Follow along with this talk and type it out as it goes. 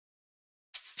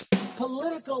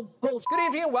political bullshit. Good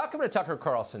evening and welcome to Tucker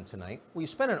Carlson Tonight. We've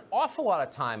spent an awful lot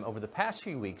of time over the past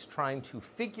few weeks trying to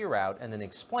figure out and then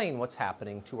explain what's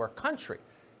happening to our country.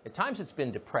 At times it's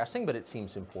been depressing, but it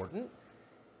seems important.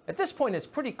 At this point, it's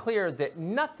pretty clear that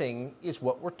nothing is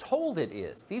what we're told it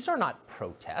is. These are not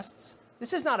protests.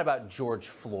 This is not about George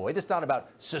Floyd. It's not about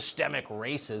systemic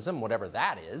racism, whatever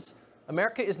that is.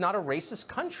 America is not a racist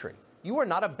country. You are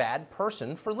not a bad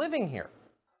person for living here.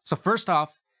 So first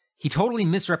off, he totally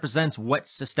misrepresents what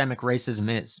systemic racism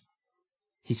is.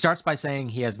 He starts by saying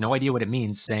he has no idea what it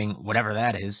means, saying whatever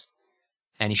that is.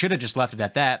 And he should have just left it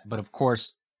at that, but of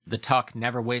course, the Tuck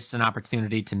never wastes an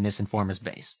opportunity to misinform his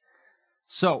base.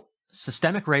 So,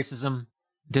 systemic racism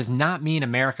does not mean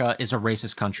America is a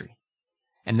racist country,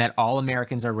 and that all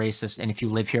Americans are racist, and if you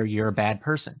live here, you're a bad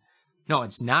person. No,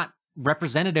 it's not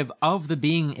representative of the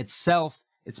being itself.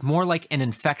 It's more like an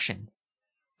infection.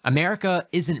 America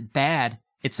isn't bad,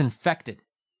 it's infected.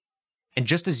 And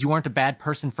just as you aren't a bad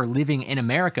person for living in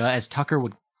America, as Tucker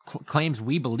claims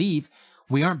we believe,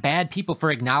 we aren't bad people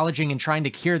for acknowledging and trying to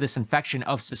cure this infection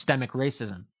of systemic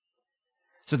racism.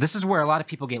 So this is where a lot of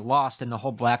people get lost in the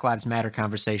whole Black Lives Matter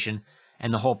conversation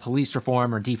and the whole police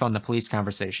reform or defund the police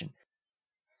conversation.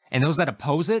 And those that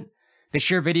oppose it, they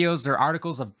share videos or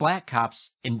articles of black cops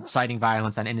inciting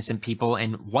violence on innocent people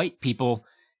and white people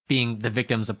being the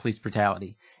victims of police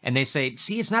brutality. And they say,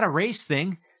 see, it's not a race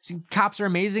thing. See, cops are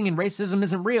amazing and racism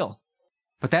isn't real.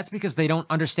 But that's because they don't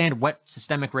understand what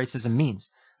systemic racism means.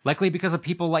 Likely because of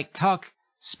people like Tuck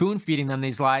spoon-feeding them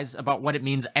these lies about what it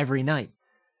means every night.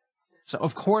 So,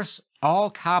 of course, all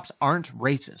cops aren't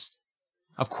racist.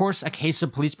 Of course, a case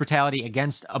of police brutality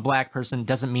against a black person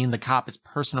doesn't mean the cop is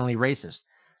personally racist.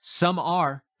 Some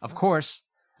are, of course.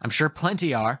 I'm sure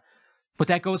plenty are. But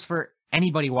that goes for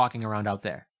anybody walking around out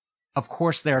there. Of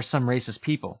course, there are some racist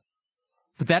people.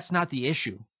 But that's not the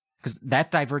issue, because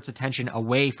that diverts attention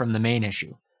away from the main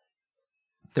issue.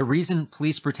 The reason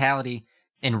police brutality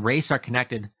and race are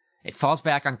connected, it falls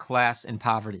back on class and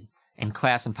poverty. And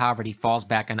class and poverty falls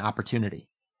back on opportunity.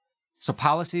 So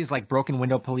policies like broken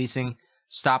window policing,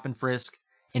 stop and frisk,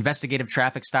 investigative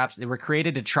traffic stops, they were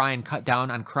created to try and cut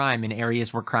down on crime in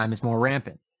areas where crime is more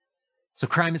rampant. So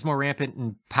crime is more rampant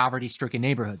in poverty-stricken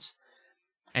neighborhoods.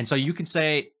 And so you can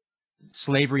say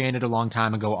slavery ended a long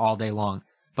time ago all day long,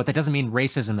 but that doesn't mean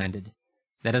racism ended.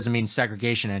 That doesn't mean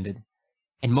segregation ended.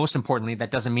 And most importantly, that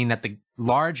doesn't mean that the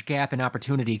large gap in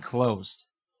opportunity closed.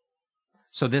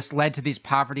 So this led to these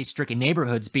poverty-stricken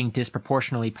neighborhoods being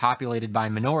disproportionately populated by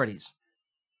minorities.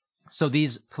 So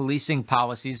these policing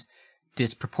policies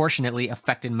disproportionately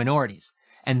affected minorities,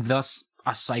 and thus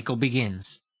a cycle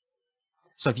begins.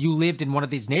 So if you lived in one of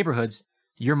these neighborhoods,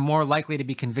 you're more likely to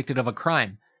be convicted of a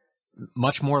crime,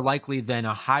 much more likely than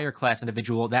a higher class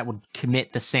individual that would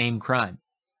commit the same crime.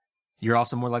 You're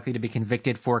also more likely to be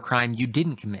convicted for a crime you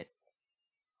didn't commit,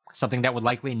 something that would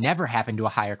likely never happen to a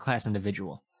higher class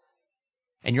individual.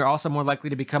 And you're also more likely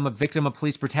to become a victim of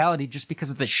police brutality just because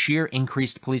of the sheer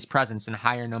increased police presence and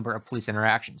higher number of police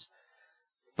interactions.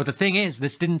 But the thing is,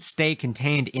 this didn't stay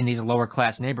contained in these lower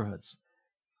class neighborhoods.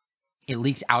 It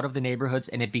leaked out of the neighborhoods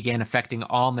and it began affecting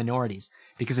all minorities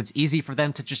because it's easy for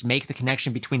them to just make the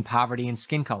connection between poverty and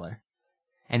skin color.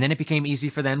 And then it became easy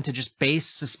for them to just base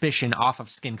suspicion off of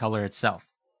skin color itself.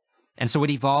 And so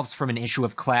it evolves from an issue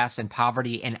of class and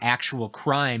poverty and actual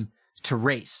crime to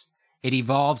race. It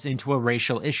evolves into a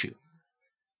racial issue.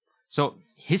 So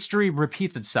history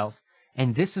repeats itself,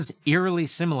 and this is eerily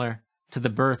similar to the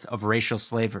birth of racial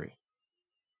slavery.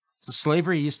 So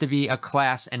slavery used to be a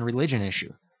class and religion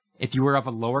issue. If you were of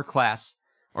a lower class,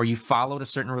 or you followed a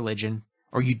certain religion,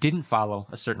 or you didn't follow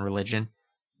a certain religion,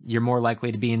 you're more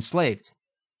likely to be enslaved.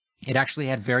 It actually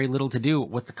had very little to do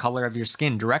with the color of your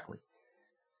skin directly.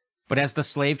 But as the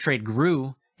slave trade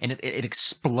grew and it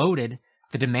exploded,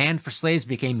 the demand for slaves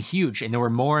became huge, and there were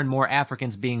more and more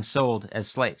Africans being sold as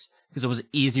slaves because it was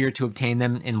easier to obtain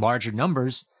them in larger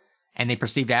numbers, and they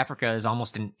perceived Africa as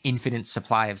almost an infinite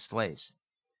supply of slaves.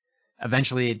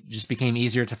 Eventually, it just became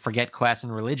easier to forget class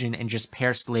and religion and just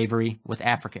pair slavery with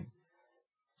African.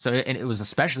 So it was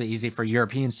especially easy for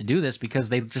Europeans to do this because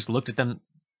they just looked at them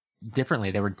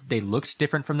differently. They looked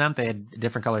different from them. They had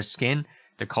different color skin.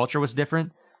 Their culture was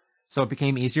different. So it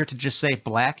became easier to just say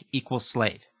black equals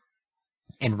slave.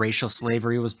 And racial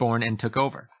slavery was born and took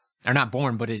over. Or not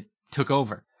born, but it took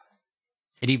over.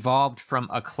 It evolved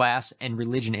from a class and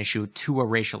religion issue to a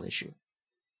racial issue.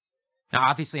 Now,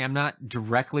 obviously, I'm not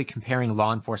directly comparing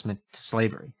law enforcement to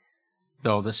slavery,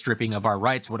 though the stripping of our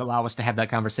rights would allow us to have that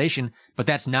conversation, but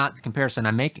that's not the comparison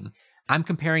I'm making. I'm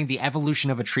comparing the evolution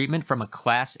of a treatment from a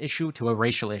class issue to a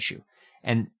racial issue,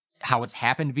 and how it's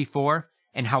happened before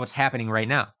and how it's happening right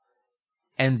now.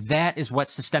 And that is what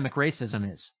systemic racism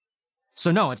is. So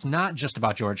no, it's not just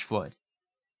about George Floyd.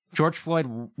 George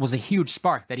Floyd was a huge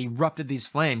spark that erupted these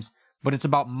flames, but it's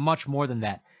about much more than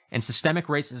that. And systemic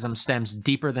racism stems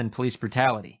deeper than police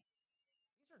brutality.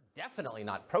 These are definitely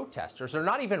not protesters. They're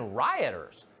not even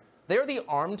rioters. They're the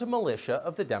armed militia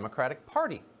of the Democratic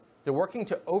Party. They're working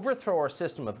to overthrow our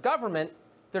system of government.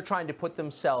 They're trying to put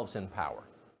themselves in power.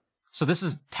 So this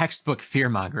is textbook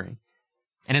fear-mongering.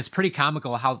 And it's pretty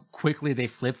comical how quickly they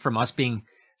flip from us being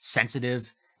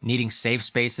sensitive, needing safe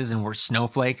spaces, and we're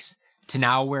snowflakes, to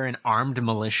now we're an armed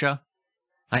militia.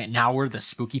 Like, now we're the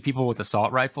spooky people with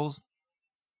assault rifles.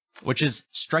 Which is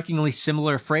strikingly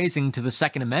similar phrasing to the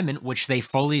Second Amendment, which they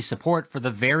fully support for the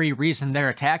very reason they're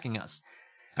attacking us.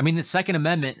 I mean, the Second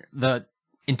Amendment, the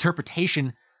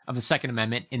interpretation of the Second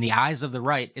Amendment in the eyes of the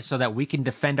right is so that we can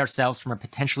defend ourselves from a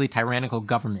potentially tyrannical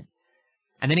government.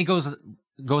 And then he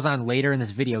goes on later in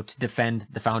this video to defend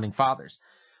the Founding Fathers,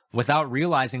 without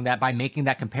realizing that by making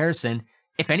that comparison,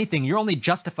 if anything, you're only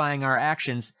justifying our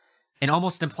actions and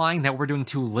almost implying that we're doing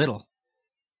too little.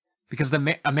 Because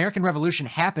the American Revolution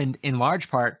happened in large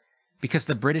part because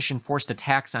the British enforced a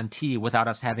tax on tea without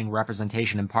us having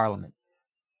representation in Parliament.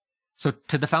 So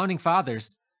to the Founding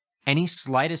Fathers, any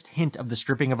slightest hint of the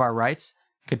stripping of our rights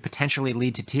could potentially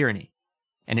lead to tyranny,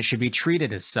 and it should be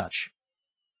treated as such.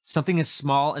 Something as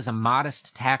small as a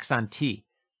modest tax on tea.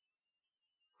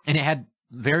 And it had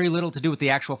very little to do with the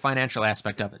actual financial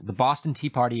aspect of it. The Boston Tea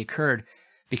Party occurred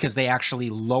because they actually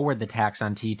lowered the tax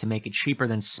on tea to make it cheaper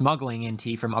than smuggling in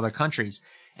tea from other countries,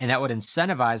 and that would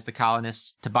incentivize the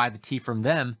colonists to buy the tea from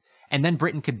them, and then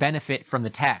Britain could benefit from the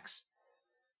tax.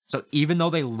 So even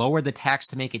though they lowered the tax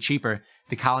to make it cheaper,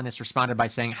 the colonists responded by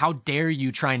saying, "How dare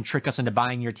you try and trick us into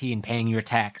buying your tea and paying your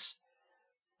tax?"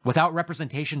 Without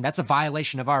representation, that's a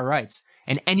violation of our rights,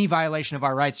 and any violation of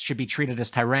our rights should be treated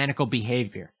as tyrannical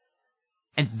behavior.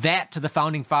 And that, to the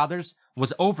Founding Fathers,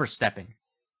 was overstepping.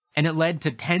 And it led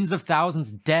to tens of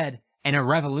thousands dead and a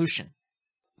revolution.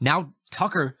 Now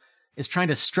Tucker is trying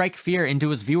to strike fear into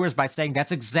his viewers by saying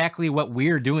that's exactly what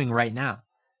we're doing right now.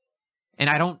 And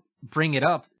I don't bring it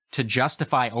up to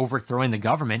justify overthrowing the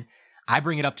government. I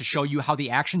bring it up to show you how the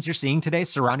actions you're seeing today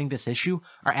surrounding this issue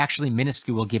are actually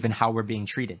minuscule given how we're being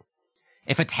treated.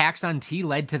 If a tax on tea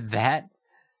led to that,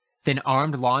 then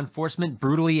armed law enforcement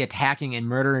brutally attacking and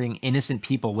murdering innocent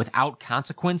people without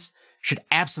consequence should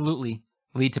absolutely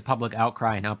lead to public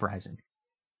outcry and uprising.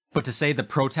 But to say the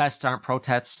protests aren't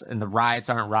protests and the riots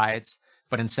aren't riots,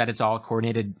 but instead it's all a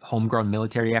coordinated homegrown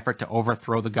military effort to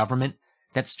overthrow the government,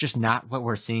 that's just not what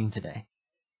we're seeing today.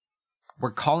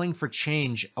 We're calling for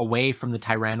change away from the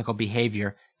tyrannical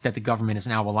behavior that the government is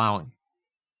now allowing.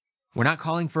 We're not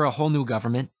calling for a whole new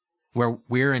government where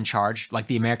we're in charge like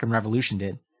the American Revolution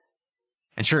did.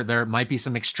 And sure, there might be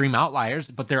some extreme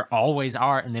outliers, but there always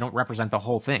are, and they don't represent the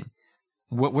whole thing.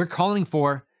 What we're calling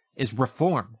for is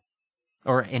reform,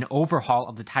 or an overhaul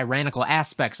of the tyrannical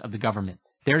aspects of the government.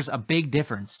 There's a big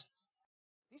difference.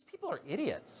 These people are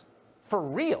idiots. For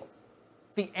real.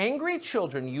 The angry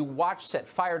children you watch set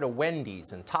fire to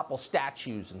Wendy's and topple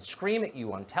statues and scream at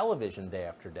you on television day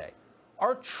after day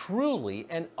are truly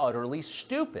and utterly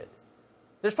stupid.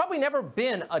 There's probably never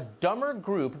been a dumber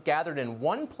group gathered in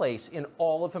one place in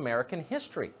all of American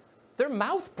history. They're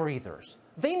mouth breathers.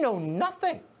 They know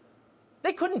nothing.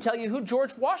 They couldn't tell you who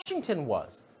George Washington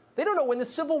was. They don't know when the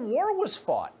Civil War was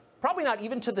fought, probably not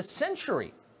even to the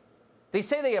century. They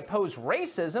say they oppose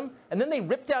racism, and then they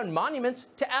rip down monuments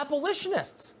to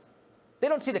abolitionists. They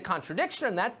don't see the contradiction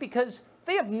in that because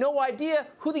they have no idea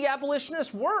who the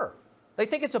abolitionists were. They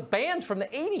think it's a band from the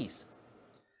 80s.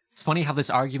 It's funny how this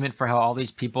argument for how all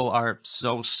these people are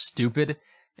so stupid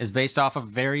is based off of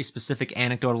very specific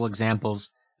anecdotal examples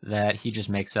that he just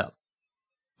makes up.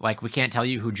 Like, we can't tell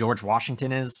you who George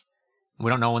Washington is. We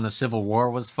don't know when the Civil War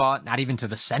was fought, not even to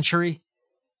the century.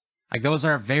 Like, those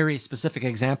are very specific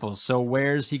examples, so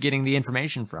where's he getting the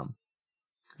information from?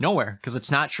 Nowhere, because it's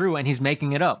not true, and he's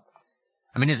making it up.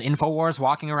 I mean, is InfoWars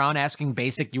walking around asking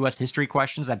basic U.S. history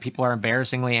questions that people are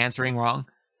embarrassingly answering wrong?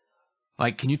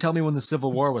 Like, can you tell me when the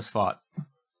Civil War was fought?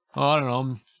 Oh, I don't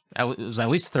know. It was at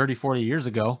least 30, 40 years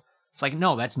ago. It's like,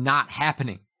 no, that's not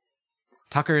happening.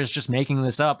 Tucker is just making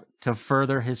this up to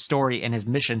further his story and his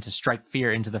mission to strike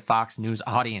fear into the Fox News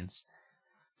audience.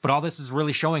 But all this is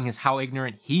really showing is how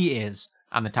ignorant he is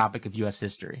on the topic of U.S.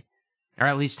 history. Or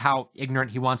at least how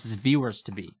ignorant he wants his viewers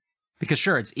to be. Because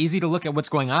sure, it's easy to look at what's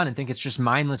going on and think it's just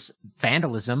mindless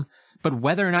vandalism, but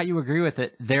whether or not you agree with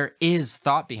it, there is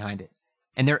thought behind it.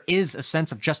 And there is a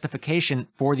sense of justification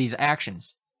for these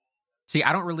actions. See,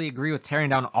 I don't really agree with tearing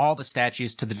down all the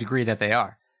statues to the degree that they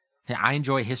are. I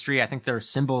enjoy history. I think they're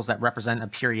symbols that represent a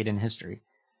period in history.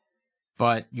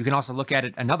 But you can also look at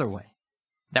it another way,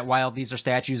 that while these are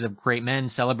statues of great men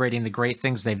celebrating the great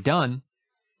things they've done,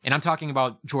 and I'm talking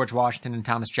about George Washington and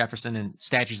Thomas Jefferson and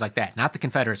statues like that, not the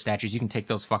Confederate statues, you can take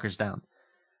those fuckers down.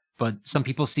 But some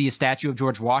people see a statue of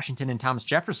George Washington and Thomas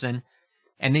Jefferson,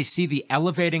 and they see the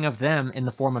elevating of them in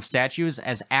the form of statues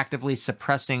as actively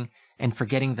suppressing and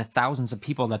forgetting the thousands of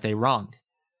people that they wronged.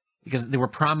 Because they were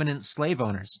prominent slave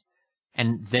owners,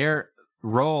 and their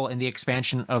role in the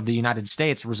expansion of the United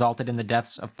States resulted in the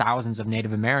deaths of thousands of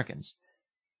Native Americans.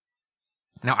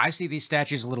 Now, I see these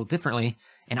statues a little differently,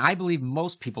 and I believe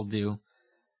most people do.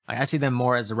 I see them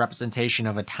more as a representation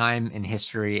of a time in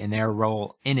history and their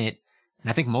role in it,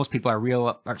 and I think most people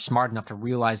are smart enough to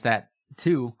realize that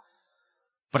too.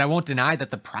 But I won't deny that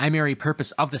the primary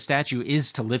purpose of the statue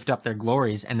is to lift up their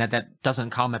glories, and that doesn't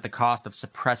come at the cost of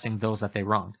suppressing those that they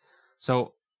wronged.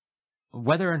 So,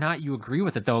 whether or not you agree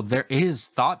with it, though, there is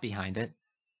thought behind it.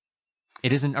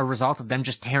 It isn't a result of them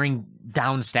just tearing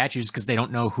down statues because they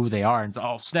don't know who they are. And it's,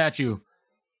 oh, statue.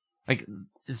 Like,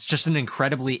 it's just an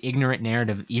incredibly ignorant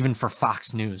narrative, even for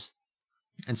Fox News.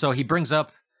 And so he brings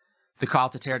up the call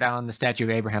to tear down the statue of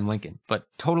Abraham Lincoln, but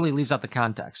totally leaves out the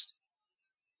context.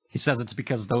 He says it's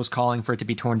because those calling for it to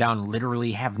be torn down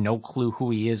literally have no clue who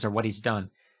he is or what he's done.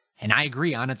 And I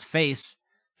agree, on its face,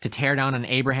 to tear down an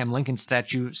Abraham Lincoln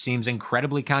statue seems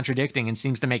incredibly contradicting and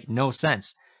seems to make no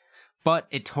sense. But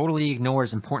it totally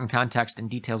ignores important context and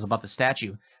details about the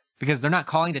statue, because they're not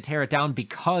calling to tear it down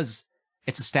because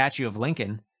it's a statue of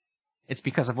Lincoln. It's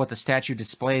because of what the statue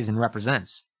displays and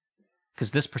represents.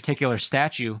 Because this particular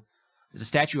statue is a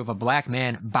statue of a black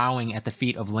man bowing at the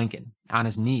feet of Lincoln, on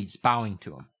his knees, bowing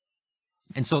to him.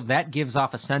 And so that gives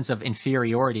off a sense of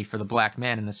inferiority for the black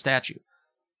man in the statue,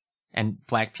 and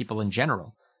black people in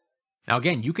general. Now,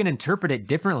 again, you can interpret it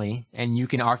differently, and you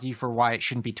can argue for why it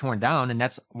shouldn't be torn down, and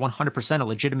that's 100% a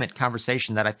legitimate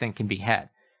conversation that I think can be had.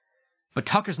 But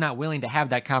Tucker's not willing to have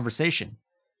that conversation.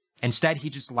 Instead, he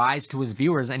just lies to his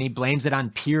viewers, and he blames it on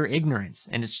pure ignorance,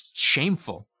 and it's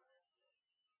shameful.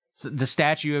 So the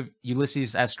statue of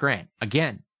Ulysses S. Grant,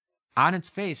 again, on its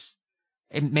face,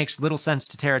 it makes little sense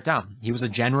to tear it down. He was a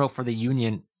general for the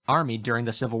Union Army during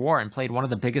the Civil War and played one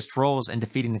of the biggest roles in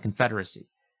defeating the Confederacy.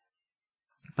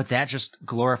 But that just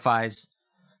glorifies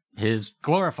his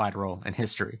glorified role in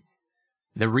history.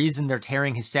 The reason they're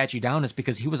tearing his statue down is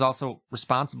because he was also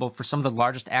responsible for some of the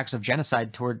largest acts of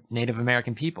genocide toward Native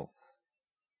American people.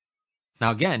 Now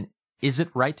again, is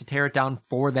it right to tear it down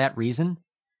for that reason?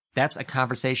 That's a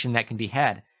conversation that can be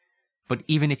had. But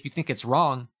even if you think it's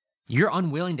wrong, you're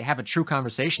unwilling to have a true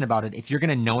conversation about it if you're going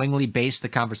to knowingly base the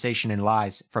conversation in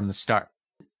lies from the start.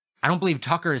 I don't believe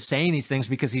Tucker is saying these things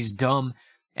because he's dumb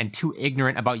and too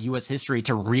ignorant about U.S. history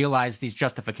to realize these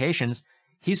justifications.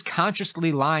 He's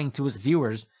consciously lying to his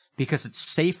viewers because it's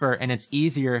safer and it's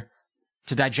easier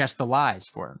to digest the lies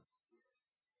for him.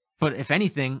 But if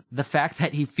anything, the fact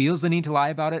that he feels the need to lie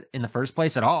about it in the first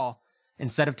place at all,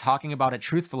 instead of talking about it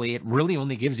truthfully, it really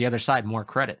only gives the other side more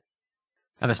credit.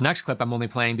 Now, this next clip I'm only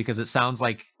playing because it sounds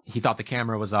like he thought the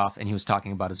camera was off and he was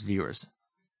talking about his viewers.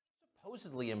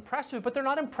 Supposedly impressive, but they're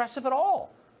not impressive at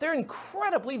all. They're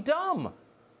incredibly dumb.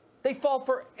 They fall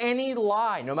for any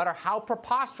lie, no matter how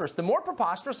preposterous. The more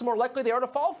preposterous, the more likely they are to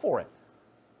fall for it.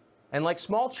 And like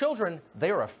small children,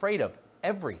 they are afraid of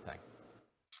everything.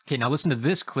 Okay, now listen to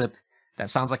this clip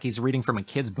that sounds like he's reading from a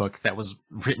kid's book that was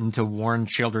written to warn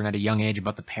children at a young age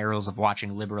about the perils of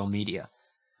watching liberal media.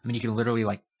 I mean, you can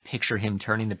literally, picture him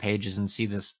turning the pages and see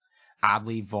this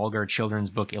oddly vulgar children's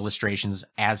book illustrations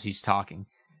as he's talking.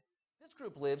 This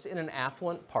group lives in an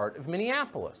affluent part of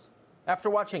Minneapolis.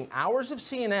 After watching hours of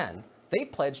CNN, they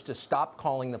pledged to stop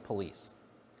calling the police.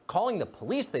 Calling the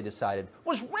police, they decided,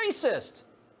 was racist,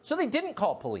 so they didn't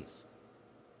call police.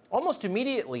 Almost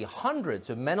immediately, hundreds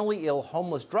of mentally ill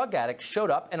homeless drug addicts showed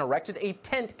up and erected a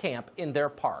tent camp in their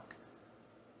park.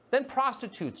 Then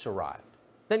prostitutes arrived.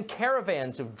 Then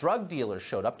caravans of drug dealers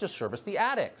showed up to service the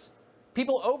addicts.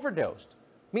 People overdosed.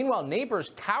 Meanwhile,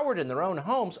 neighbors cowered in their own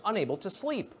homes, unable to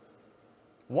sleep.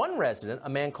 One resident, a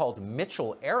man called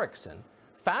Mitchell Erickson,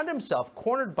 found himself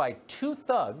cornered by two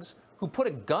thugs who put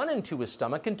a gun into his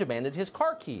stomach and demanded his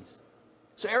car keys.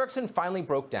 So Erickson finally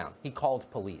broke down. He called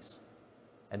police.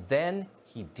 And then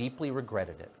he deeply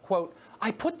regretted it. Quote,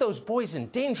 "I put those boys in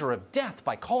danger of death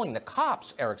by calling the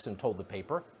cops," Erickson told the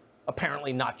paper,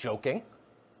 apparently not joking.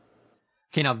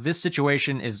 Okay, now this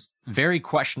situation is very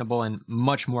questionable and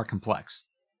much more complex.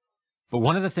 But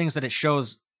one of the things that it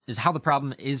shows is how the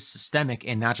problem is systemic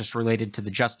and not just related to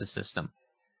the justice system.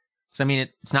 So, I mean,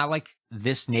 it's not like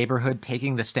this neighborhood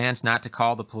taking the stance not to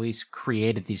call the police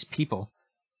created these people.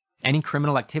 Any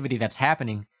criminal activity that's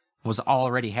happening was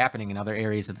already happening in other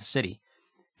areas of the city.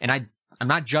 And I'm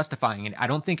not justifying it. I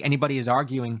don't think anybody is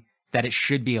arguing that it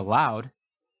should be allowed.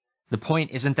 The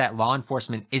point isn't that law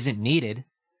enforcement isn't needed,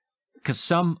 because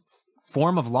some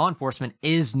form of law enforcement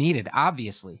is needed,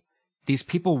 obviously. These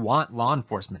people want law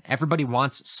enforcement. Everybody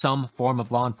wants some form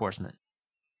of law enforcement.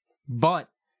 But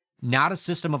not a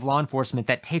system of law enforcement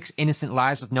that takes innocent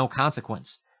lives with no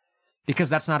consequence, because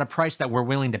that's not a price that we're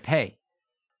willing to pay.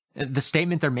 The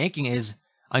statement they're making is,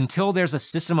 until there's a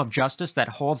system of justice that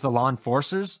holds the law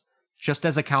enforcers just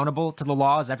as accountable to the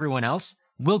law as everyone else,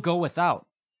 we'll go without.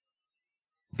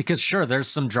 Because sure, there's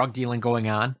some drug dealing going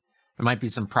on. There might be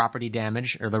some property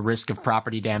damage or the risk of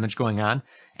property damage going on,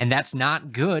 and that's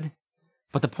not good.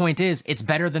 But the point is, it's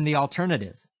better than the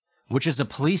alternative, which is a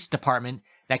police department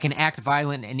that can act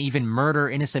violent and even murder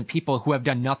innocent people who have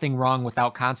done nothing wrong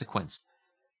without consequence.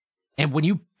 And when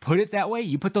you put it that way,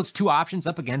 you put those two options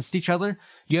up against each other,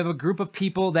 you have a group of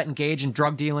people that engage in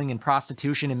drug dealing and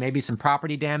prostitution and maybe some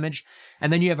property damage,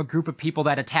 and then you have a group of people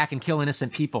that attack and kill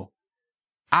innocent people.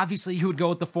 Obviously, you would go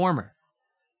with the former.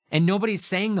 And nobody's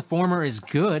saying the former is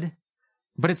good,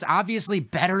 but it's obviously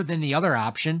better than the other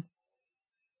option.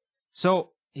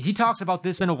 So he talks about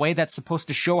this in a way that's supposed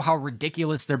to show how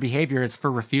ridiculous their behavior is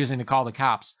for refusing to call the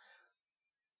cops.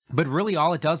 But really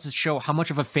all it does is show how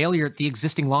much of a failure the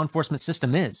existing law enforcement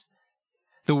system is.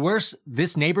 The worse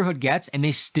this neighborhood gets and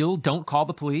they still don't call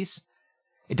the police,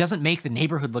 it doesn't make the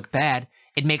neighborhood look bad,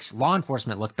 it makes law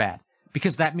enforcement look bad.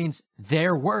 Because that means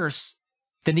they're worse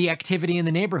than the activity in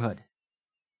the neighborhood.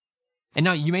 And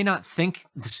now you may not think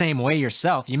the same way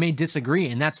yourself, you may disagree,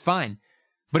 and that's fine.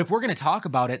 But if we're going to talk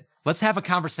about it, let's have a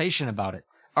conversation about it.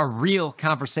 A real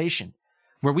conversation.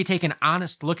 Where we take an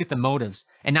honest look at the motives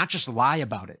and not just lie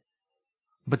about it.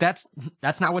 But that's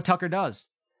not what Tucker does.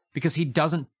 Because he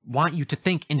doesn't want you to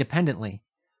think independently.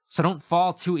 So don't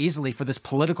fall too easily for this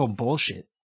political bullshit.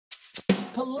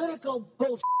 Political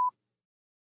bullshit.